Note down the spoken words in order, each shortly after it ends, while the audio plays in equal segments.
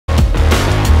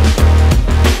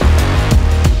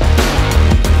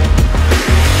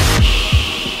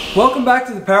Welcome back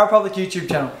to the Power Public YouTube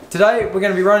channel. Today we're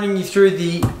going to be running you through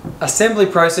the assembly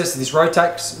process of this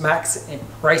Rotax Max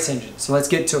race engine. So let's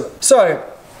get to it. So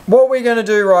what we're going to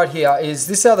do right here is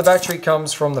this is how the battery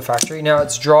comes from the factory. Now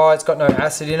it's dry, it's got no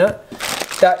acid in it.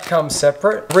 That comes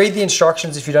separate. Read the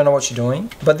instructions if you don't know what you're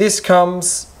doing. But this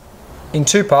comes in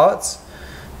two parts.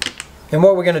 And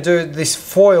what we're going to do, this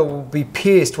foil will be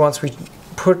pierced once we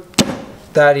put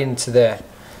that into there.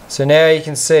 So now you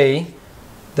can see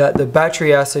that the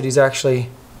battery acid is actually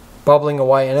bubbling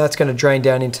away, and that's going to drain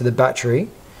down into the battery.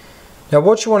 Now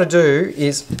what you want to do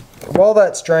is, while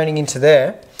that's draining into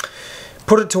there,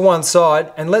 put it to one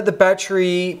side and let the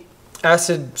battery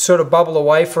acid sort of bubble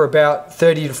away for about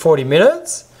 30 to 40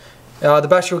 minutes. The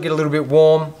battery will get a little bit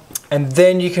warm, and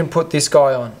then you can put this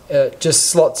guy on. It just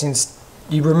slots in.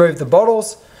 You remove the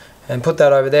bottles and put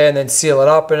that over there and then seal it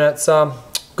up, and it's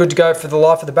good to go for the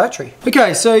life of the battery.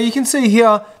 Okay, so you can see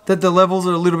here that the levels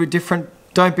are a little bit different.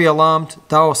 Don't be alarmed,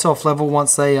 they'll self-level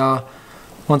once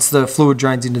the fluid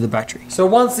drains into the battery. So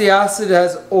once the acid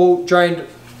has all drained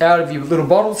out of your little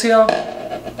bottles here,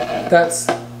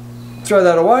 throw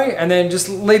that away, and then just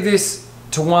leave this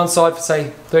to one side for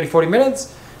say 30-40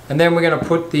 minutes, and then we're going to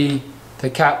put the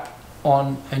cap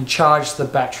on and charge the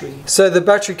battery. So the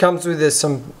battery comes with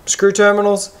some screw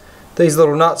terminals. These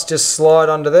little nuts just slide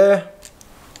under there,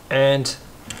 and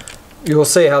you'll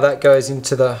see how that goes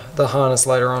into the harness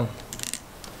later on.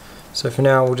 So for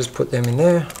now we'll just put them in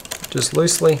there, just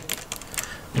loosely.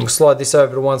 And we'll slide this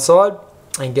over to one side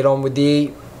and get on with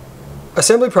the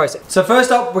assembly process. So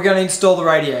first up, we're going to install the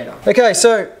radiator. Okay,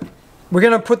 so we're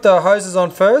going to put the hoses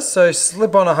on first. So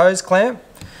slip on a hose clamp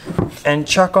and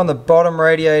chuck on the bottom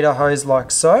radiator hose like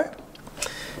so.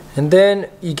 And then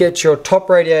you get your top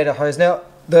radiator hose. Now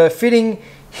the fitting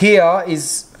here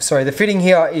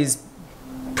is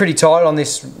pretty tight on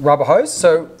this rubber hose.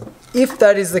 So if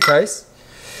that is the case,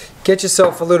 get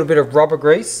yourself a little bit of rubber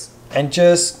grease and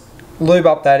just lube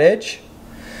up that edge.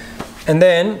 And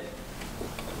then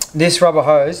this rubber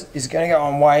hose is going to go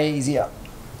on way easier.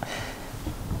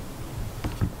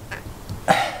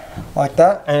 Like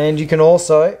that. And you can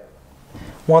also,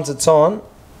 once it's on,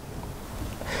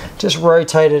 just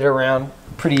rotate it around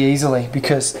pretty easily,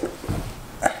 because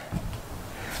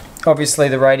obviously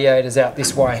the radiator's out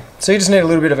this way. So you just need a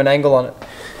little bit of an angle on it.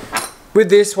 With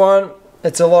this one,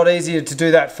 it's a lot easier to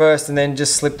do that first and then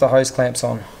just slip the hose clamps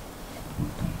on.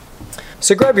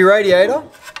 So grab your radiator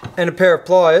and a pair of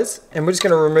pliers, and we're just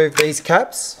going to remove these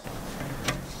caps.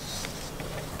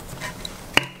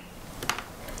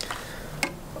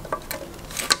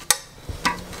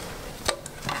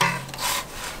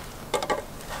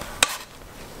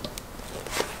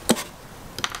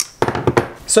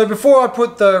 So before I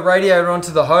put the radiator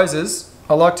onto the hoses,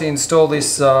 I like to install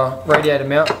this radiator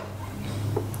mount,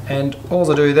 and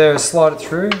all I do there is slide it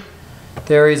through.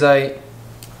 There is a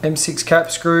M6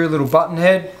 cap screw, little button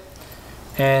head,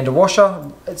 and a washer.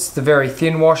 It's the very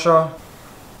thin washer.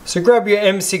 So grab your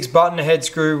M6 button head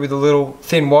screw with a little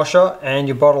thin washer and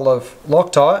your bottle of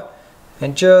Loctite,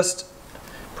 and just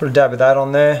put a dab of that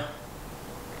on there.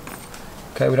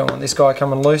 Okay, we don't want this guy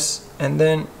coming loose. And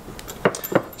then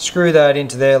screw that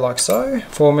into there like so,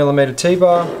 4mm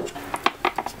T-bar.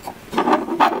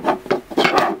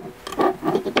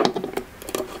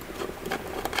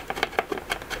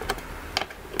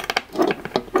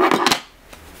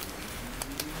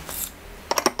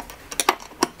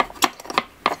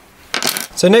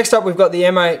 So next up we've got the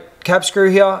M8 cap screw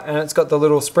here, and it's got the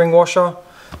little spring washer.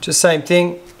 Just same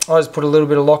thing, I just put a little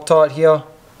bit of Loctite here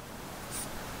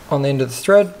on the end of the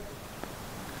thread.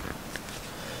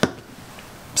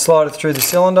 Slide it through the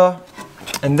cylinder,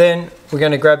 and then we're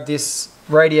going to grab this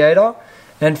radiator.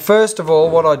 And first of all,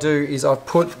 what I do is I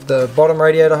put the bottom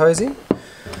radiator hose in,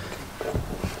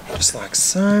 just like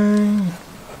so,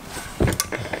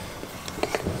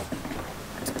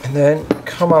 and then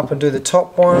come up and do the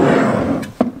top one,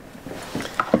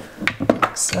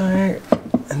 like so,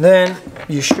 and then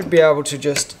you should be able to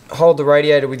just hold the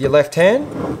radiator with your left hand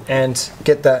and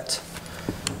get that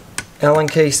Allen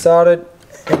key started.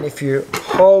 And if you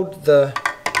hold the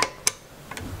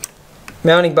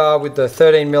mounting bar with the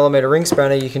 13mm ring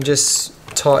spanner, you can just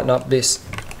tighten up this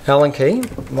Allen key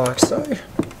like so.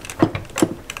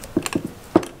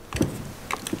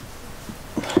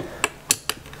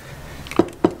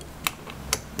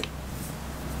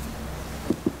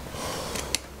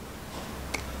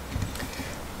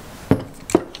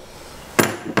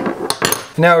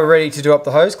 Now we're ready to do up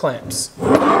the hose clamps.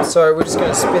 So we're just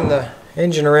going to spin the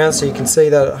engine around so you can see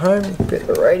that at home. Get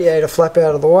the radiator flap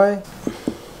out of the way.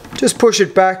 Just push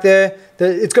it back there.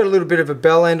 It's got a little bit of a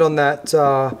bell end on that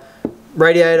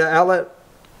radiator outlet,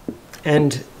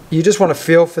 and you just want to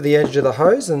feel for the edge of the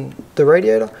hose and the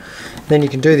radiator. Then you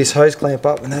can do this hose clamp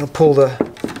up and that'll pull the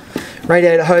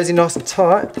radiator hose in nice and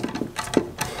tight.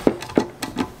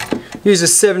 Use a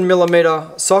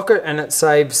 7mm socket and it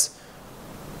saves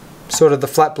sort of the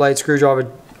flat blade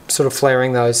screwdriver sort of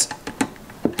flaring those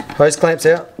hose clamps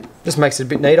out. Just makes it a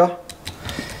bit neater.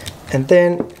 And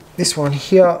then this one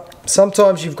here,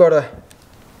 sometimes you've got to,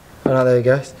 oh no, there you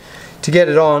go. To get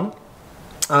it on,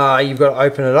 you've got to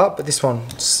open it up, but this one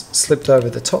slipped over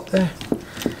the top there.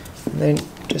 And then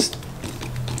just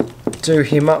do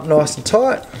him up nice and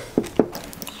tight.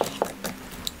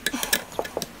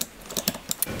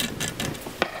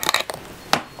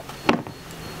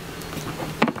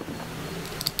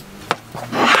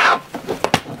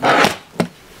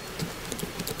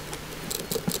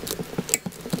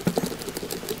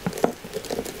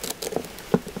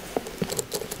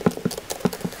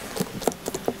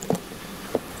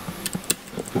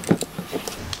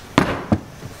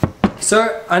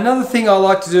 So another thing I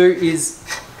like to do is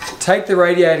take the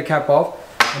radiator cap off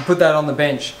and put that on the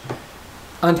bench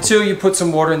until you put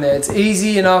some water in there. It's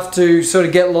easy enough to sort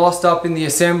of get lost up in the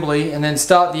assembly and then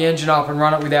start the engine up and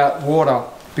run it without water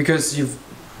because you're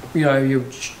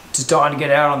just dying to get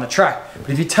out on the track. But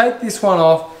if you take this one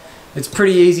off, it's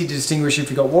pretty easy to distinguish if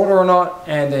you've got water or not,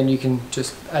 and then you can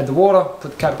just add the water,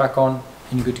 put the cap back on,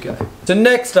 and you're good to go. So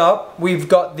next up, we've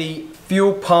got the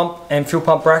fuel pump and fuel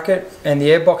pump bracket and the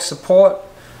airbox support.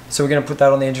 So we're going to put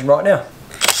that on the engine right now.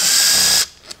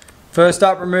 First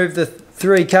up, remove the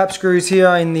 3 cap screws here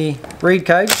in the reed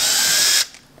cage.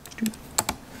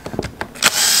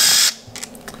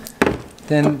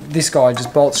 Then this guy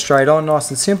just bolts straight on, nice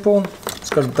and simple.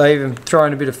 They even throw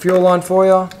in a bit of fuel line for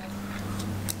you.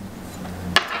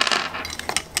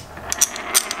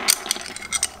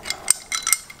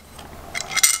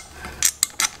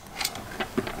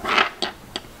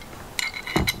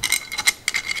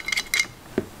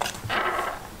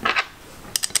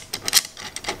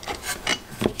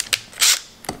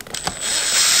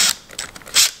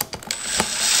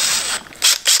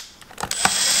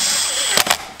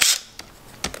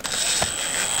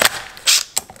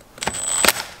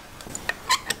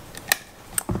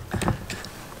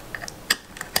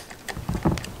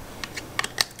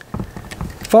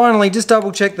 Finally, just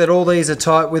double check that all these are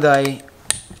tight with a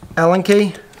Allen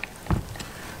key.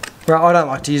 Well, I don't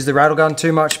like to use the rattle gun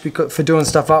too much for doing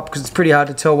stuff up because it's pretty hard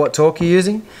to tell what torque you're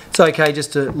using. It's okay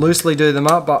just to loosely do them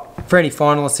up, but for any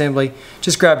final assembly,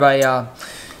 just grab a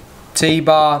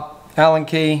T-bar, Allen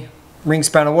key, ring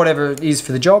spanner, whatever it is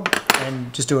for the job,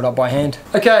 and just do it up by hand.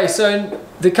 Okay, so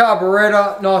the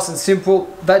carburetor, nice and simple.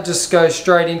 That just goes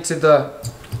straight into the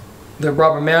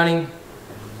rubber mounting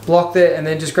block there, and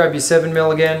then just grab your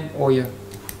 7mm again, or your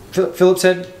Phillips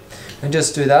head, and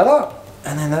just do that up,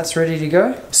 and then that's ready to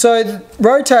go. So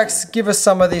Rotax give us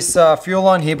some of this fuel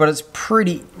line here, but it's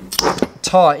pretty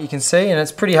tight, you can see, and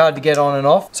it's pretty hard to get on and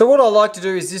off. So what I like to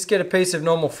do is just get a piece of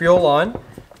normal fuel line,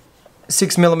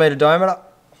 6mm diameter,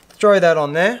 throw that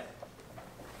on there,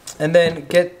 and then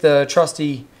get the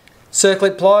trusty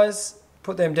circlip pliers,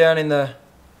 put them down in the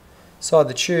side of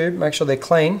the tube, make sure they're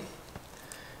clean,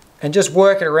 and just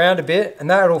work it around a bit, and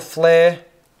that'll flare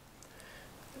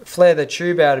the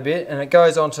tube out a bit, and it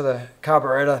goes onto the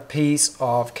carburetor. Piece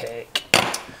of cake.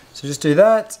 So just do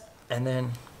that, and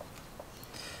then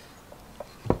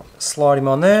slide him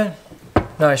on there.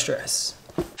 No stress.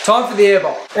 Time for the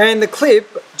airbox. And the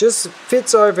clip just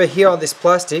fits over here on this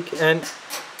plastic, and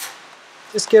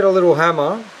just get a little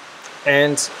hammer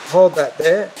and hold that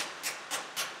there.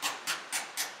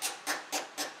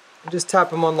 Just tap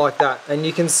them on like that, and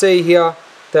you can see here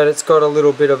that it's got a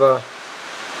little bit of a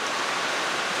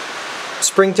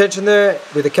spring tension there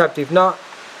with a captive nut,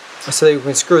 so you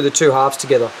can screw the 2 halves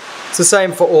together. It's the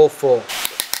same for all 4.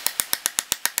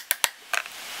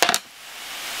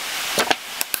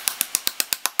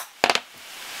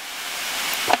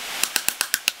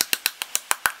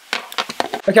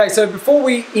 Okay, so before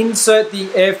we insert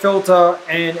the air filter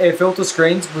and air filter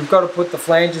screens, we've got to put the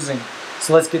flanges in.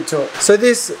 So let's get to it. So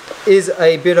this is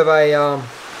a bit of a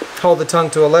hold the tongue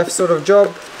to a left sort of job,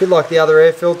 a bit like the other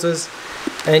air filters,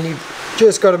 and you've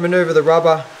just got to maneuver the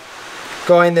rubber,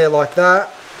 go in there like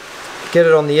that, get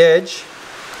it on the edge,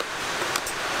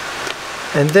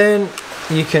 and then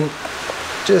you can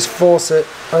just force it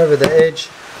over the edge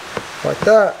like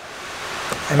that,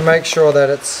 and make sure that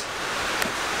it's,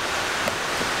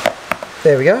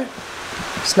 there we go,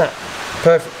 snap,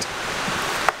 perfect.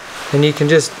 And you can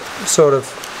just sort of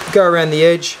go around the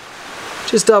edge,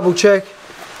 just double check,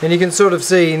 and you can sort of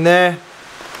see in there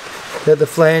that the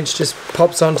flange just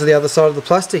pops onto the other side of the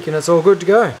plastic, and it's all good to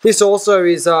go. This also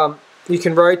is, you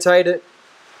can rotate it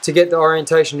to get the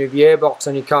orientation of your airbox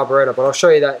on your carburetor, but I'll show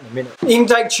you that in a minute.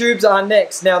 Intake tubes are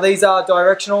next. Now these are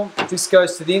directional. This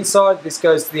goes to the inside, this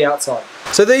goes to the outside.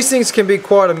 So these things can be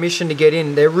quite a mission to get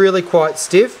in. They're really quite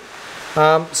stiff.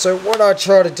 So what I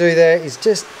try to do there is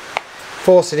just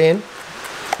force it in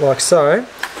like so.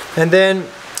 And then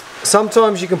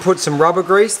sometimes you can put some rubber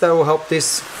grease that will help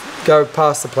this go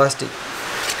past the plastic.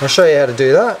 I'll show you how to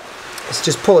do that. Let's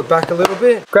just pull it back a little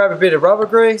bit. Grab a bit of rubber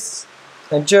grease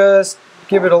and just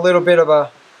give it a little bit of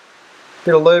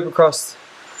lube across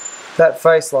that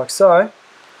face like so.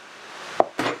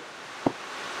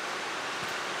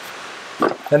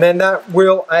 And then that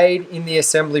will aid in the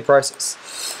assembly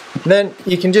process. And then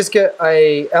you can just get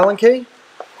a Allen key,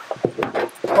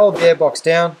 hold the airbox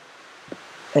down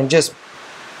and just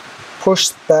push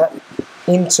that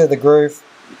into the groove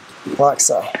like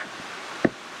so.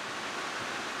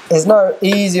 There's no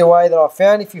easier way that I've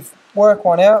found. If you work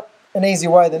one out, an easier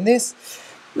way than this,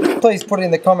 please put it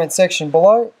in the comment section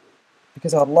below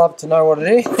because I'd love to know what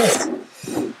it is.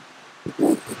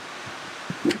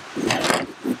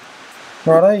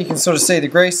 Righto, you can sort of see the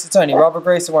grease. It's only rubber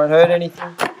grease, it won't hurt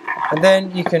anything. And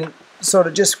then you can sort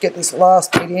of just get this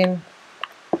last bit in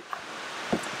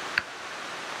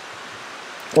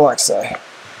like so.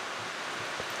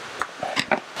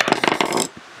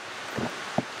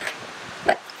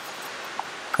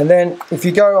 And then if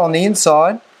you go on the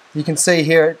inside, you can see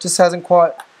here it just hasn't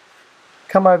quite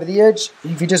come over the edge.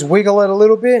 If you just wiggle it a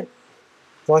little bit,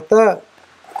 like that,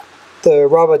 the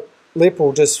rubber lip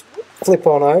will just flip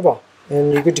on over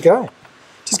and you're good to go.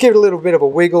 Just give it a little bit of a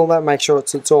wiggle, that makes sure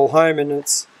it's all home and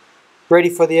it's ready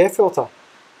for the air filter.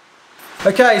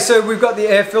 Okay, so we've got the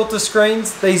air filter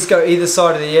screens. These go either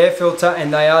side of the air filter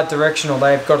and they are directional.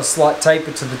 They've got a slight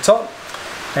taper to the top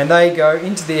and they go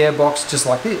into the airbox just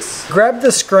like this. Grab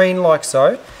the screen like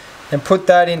so and put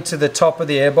that into the top of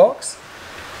the airbox.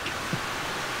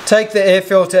 Take the air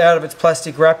filter out of its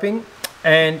plastic wrapping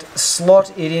and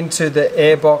slot it into the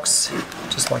airbox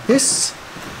just like this.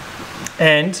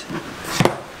 And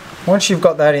once you've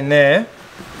got that in there,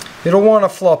 it'll want to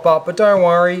flop up, but don't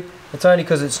worry, it's only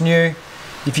because it's new.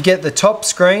 If you get the top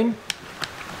screen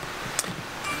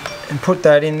and put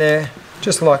that in there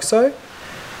just like so,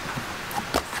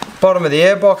 bottom of the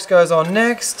airbox goes on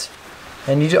next,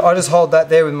 and I just hold that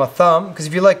there with my thumb, because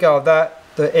if you let go of that,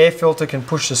 the air filter can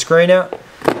push the screen out,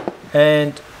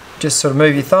 and just sort of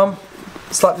move your thumb,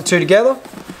 slap the two together,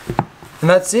 and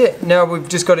that's it. Now we've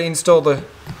just got to install the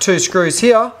two screws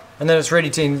here, and then it's ready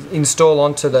to install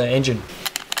onto the engine.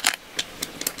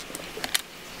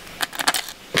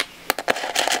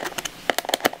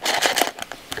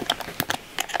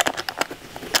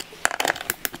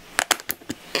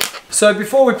 So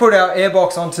before we put our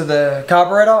airbox onto the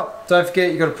carburetor, don't forget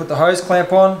you've got to put the hose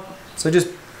clamp on. So just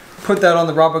put that on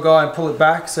the rubber guy and pull it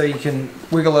back so you can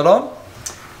wiggle it on.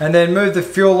 And then move the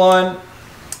fuel line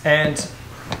and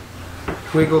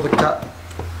wiggle the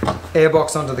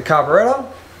airbox onto the carburetor.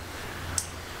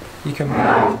 You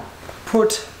can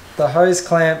put the hose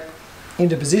clamp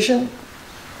into position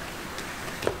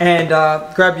and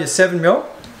grab your 7mm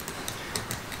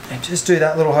and just do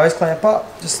that little hose clamp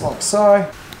up, just like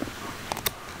so.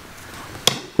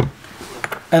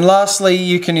 And lastly,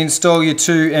 you can install your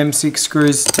two M6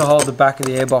 screws to hold the back of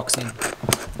the airbox in.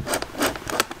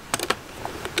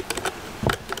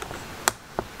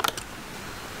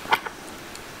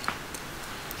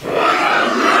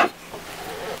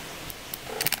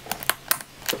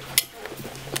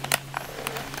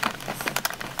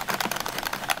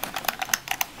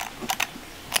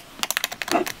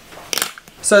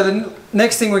 So the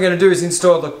next thing we're going to do is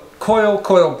install the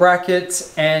coil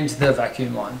brackets and the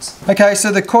vacuum lines. Okay,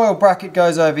 so the coil bracket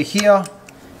goes over here.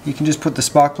 You can just put the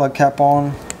spark plug cap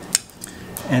on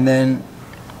and then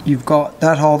you've got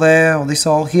that hole there or this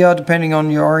hole here depending on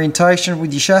your orientation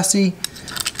with your chassis.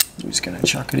 I'm just going to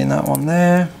chuck it in that one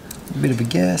there, a bit of a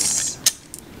guess.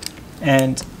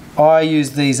 And I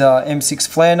use these M6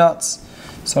 flare nuts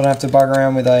so I don't have to bug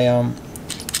around with a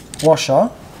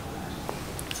washer.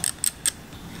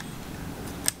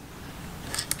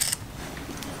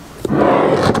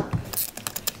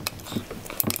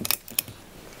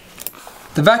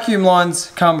 The vacuum lines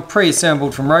come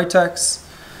pre-assembled from Rotax.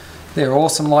 They're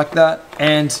awesome like that.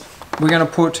 And we're going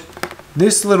to put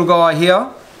this little guy here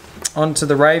onto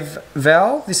the rave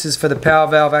valve. This is for the power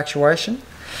valve actuation.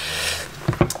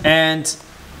 And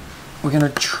we're going to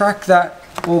track that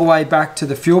all the way back to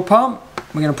the fuel pump.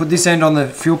 We're going to put this end on the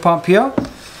fuel pump here.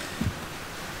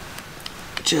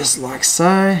 Just like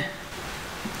so.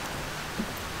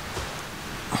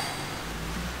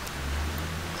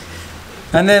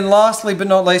 And then lastly but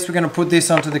not least, we're going to put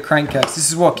this onto the crankcase. This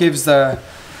is what gives the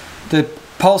the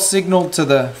pulse signal to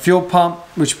the fuel pump,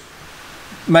 which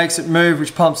makes it move,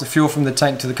 which pumps the fuel from the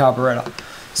tank to the carburetor.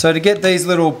 So to get these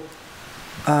little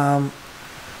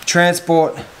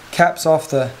transport caps off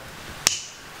the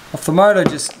motor,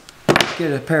 just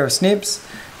get a pair of snips.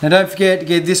 Now don't forget to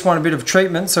give this one a bit of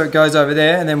treatment so it goes over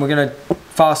there, and then we're going to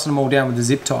fasten them all down with the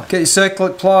zip tie. Get your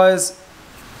circlip pliers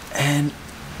and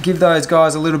give those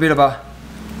guys a little bit of a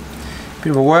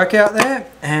workout there,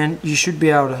 and you should be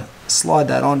able to slide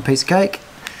that on, piece of cake.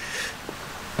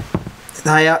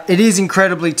 It is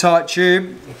incredibly tight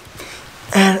tube,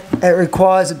 and it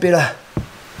requires a bit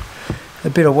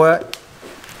of work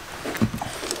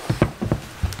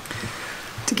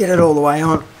to get it all the way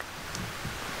on.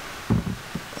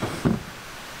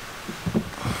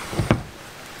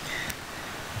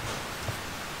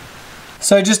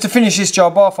 So just to finish this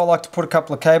job off, I like to put a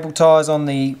couple of cable ties on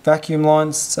the vacuum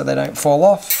lines so they don't fall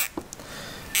off.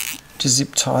 Just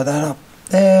zip tie that up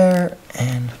there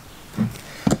and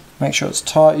make sure it's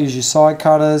tight. Use your side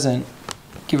cutters and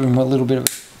give them a little bit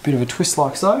of a twist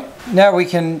like so. Now we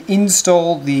can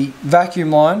install the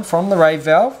vacuum line from the rave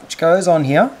valve, which goes on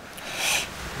here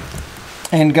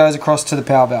and goes across to the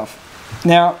power valve.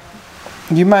 Now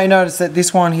you may notice that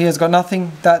this one here has got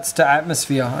nothing. That's to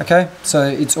atmosphere, okay? So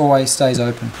it always stays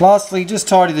open. Lastly, just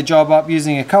tidy the job up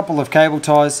using a couple of cable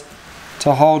ties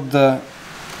to hold the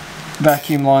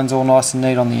vacuum lines all nice and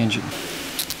neat on the engine.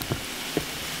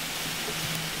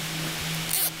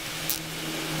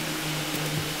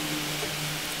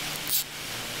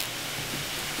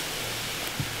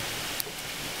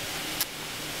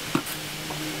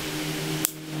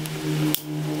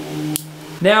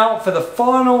 Now for the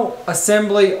final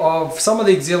assembly of some of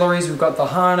the auxiliaries, we've got the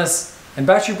harness and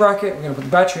battery bracket. We're going to put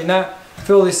the battery in that,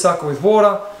 fill this sucker with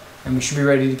water, and we should be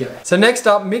ready to go. So next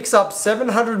up, mix up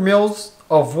 700 mils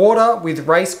of water with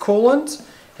race coolant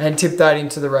and tip that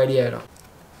into the radiator.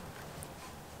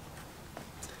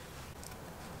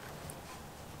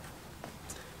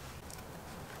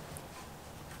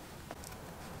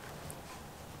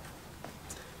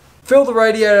 Fill the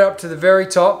radiator up to the very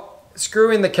top, screw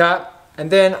in the cap, and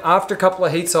then after a couple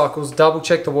of heat cycles, double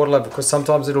check the water level because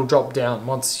sometimes it'll drop down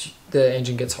once the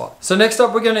engine gets hot. So next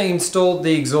up, we're going to install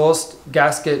the exhaust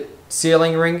gasket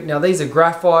sealing ring. Now these are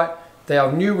graphite. They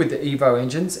are new with the Evo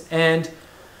engines, and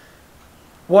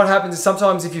what happens is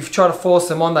sometimes if you try to force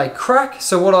them on, they crack.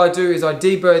 So what I do is I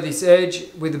deburr this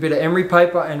edge with a bit of emery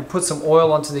paper and put some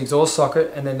oil onto the exhaust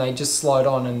socket, and then they just slide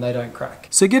on and they don't crack.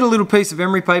 So get a little piece of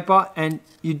emery paper and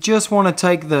you just want to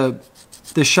take the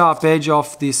sharp edge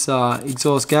off this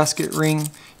exhaust gasket ring.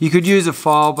 You could use a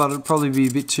file, but it'd probably be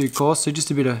a bit too coarse, so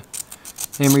just a bit of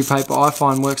emery paper I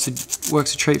find works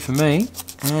a treat for me.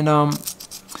 And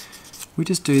we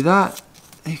just do that.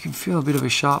 You can feel a bit of a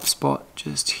sharp spot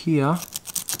just here.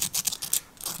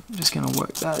 I'm just going to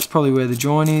work that. It's probably where the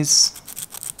joint is.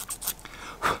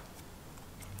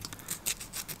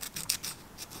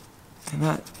 And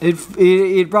that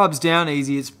it rubs down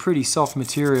easy. It's pretty soft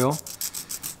material.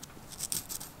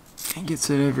 And gets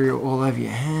it all over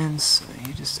your hands. So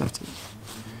you just have to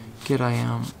get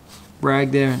a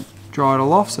rag there and dry it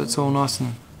all off so it's all nice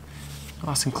and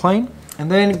clean. And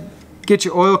then get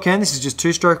your oil can. This is just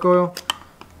 2-stroke oil,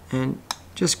 and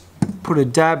just put a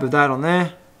dab of that on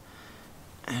there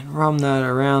and run that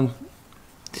around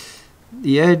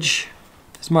the edge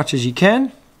as much as you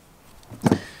can,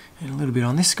 and a little bit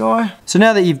on this guy. So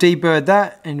now that you've deburred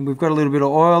that and we've got a little bit of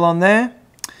oil on there,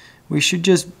 we should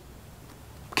just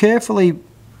carefully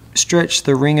stretch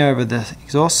the ring over the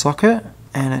exhaust socket,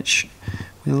 and it's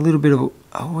with a little bit of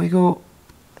a wiggle.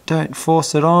 Don't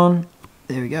force it on.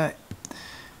 There we go.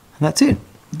 And that's it.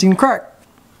 It didn't crack.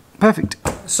 Perfect.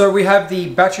 So we have the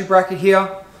battery bracket here,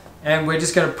 and we're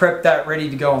just going to prep that ready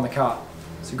to go on the cart.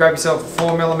 So grab yourself a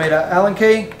 4mm Allen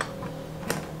key.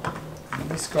 And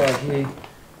this guy here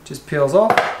just peels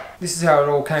off. This is how it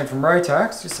all came from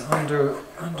Rotax. Just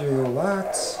undo all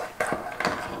that,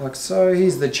 like so.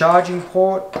 Here's the charging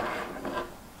port,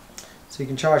 so you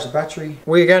can charge the battery.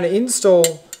 We're going to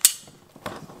install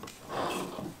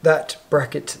that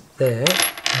bracket there,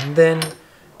 and then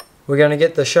we're going to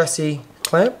get the chassis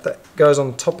clamp that goes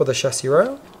on top of the chassis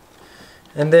rail,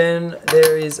 and then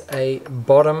there is a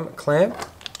bottom clamp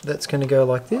that's going to go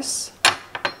like this,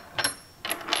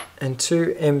 and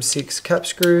 2 M6 cap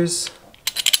screws.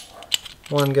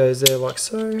 One goes there like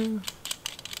so.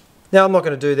 Now I'm not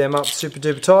going to do them up super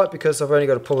duper tight because I've only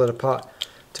got to pull it apart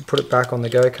to put it back on the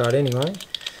go-kart anyway,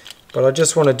 but I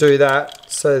just want to do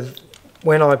that so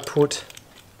when I put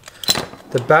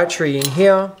the battery in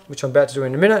here, which I'm about to do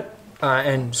in a minute,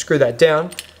 and screw that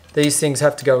down, these things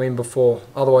have to go in before,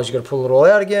 otherwise you've got to pull it all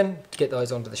out again to get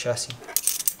those onto the chassis.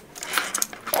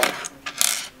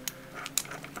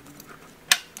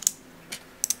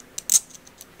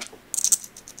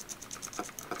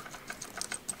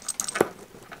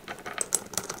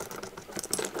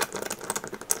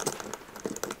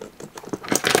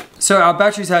 So our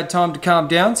battery's had time to calm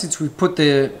down since we put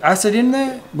the acid in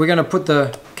there. We're going to put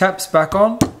the caps back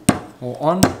on, or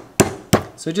on.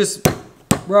 So just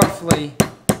roughly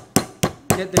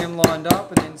get them lined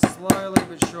up and then slowly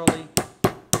but surely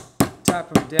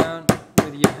tap them down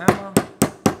with your hammer.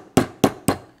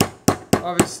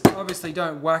 Obviously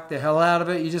don't whack the hell out of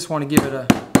it, you just want to give it a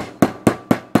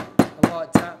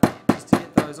light tap just to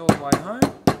get those all the way home.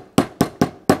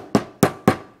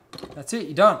 That's it,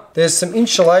 you're done. There's some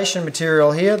insulation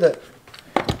material here that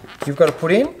you've got to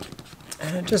put in,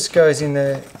 and it just goes in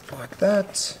there like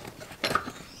that.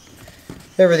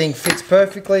 Everything fits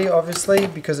perfectly, obviously,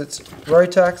 because it's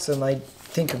Rotax and they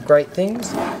think of great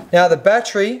things. Now the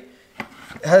battery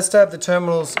has to have the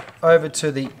terminals over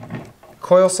to the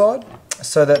coil side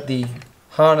so that the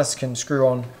harness can screw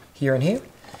on here and here.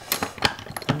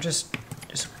 I'm just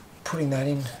putting that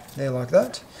in there like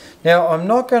that. Now I'm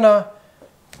not going to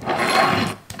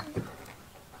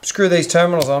screw these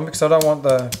terminals on because I don't want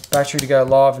the battery to go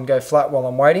live and go flat while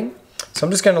I'm waiting. So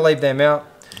I'm just going to leave them out.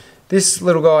 This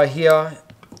little guy here,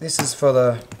 this is for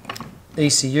the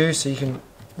ECU, so you can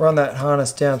run that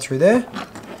harness down through there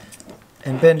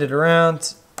and bend it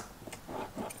around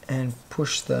and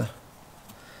push the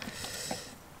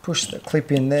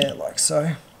clip in there like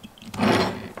so.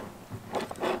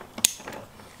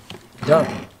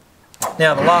 Done.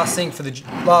 Now the last thing for the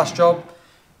last job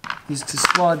is to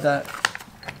slide that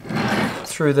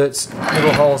through those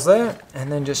little holes there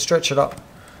and then just stretch it up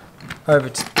over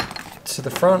to the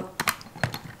front.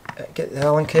 Get the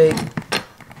Allen key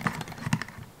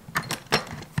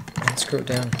and screw it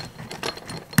down.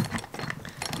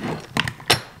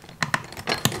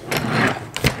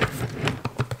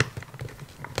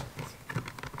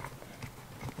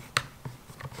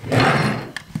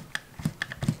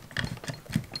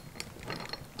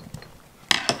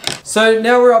 So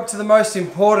now we're up to the most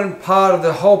important part of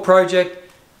the whole project.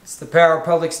 It's the Power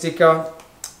Republic sticker.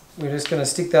 We're just going to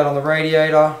stick that on the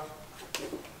radiator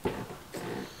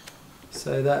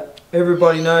so that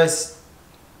everybody knows.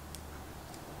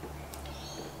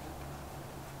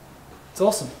 It's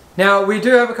awesome. Now we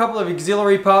do have a couple of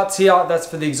auxiliary parts here. That's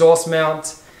for the exhaust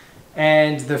mount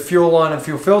and the fuel line and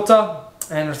fuel filter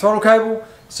and a throttle cable.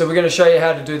 So we're going to show you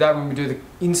how to do that when we do the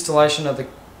installation of the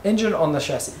engine on the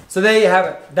chassis. So there you have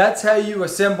it. That's how you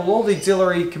assemble all the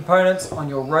auxiliary components on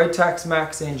your Rotax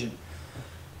Max engine.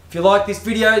 If you like this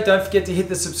video, don't forget to hit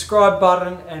the subscribe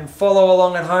button and follow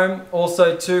along at home.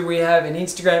 Also too, we have an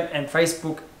Instagram and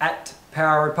Facebook at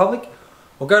Power Republic.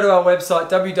 Or go to our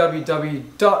website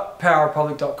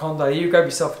www.powerrepublic.com.au. Grab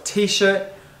yourself a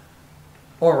t-shirt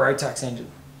or a Rotax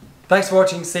engine. Thanks for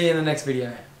watching. See you in the next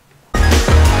video.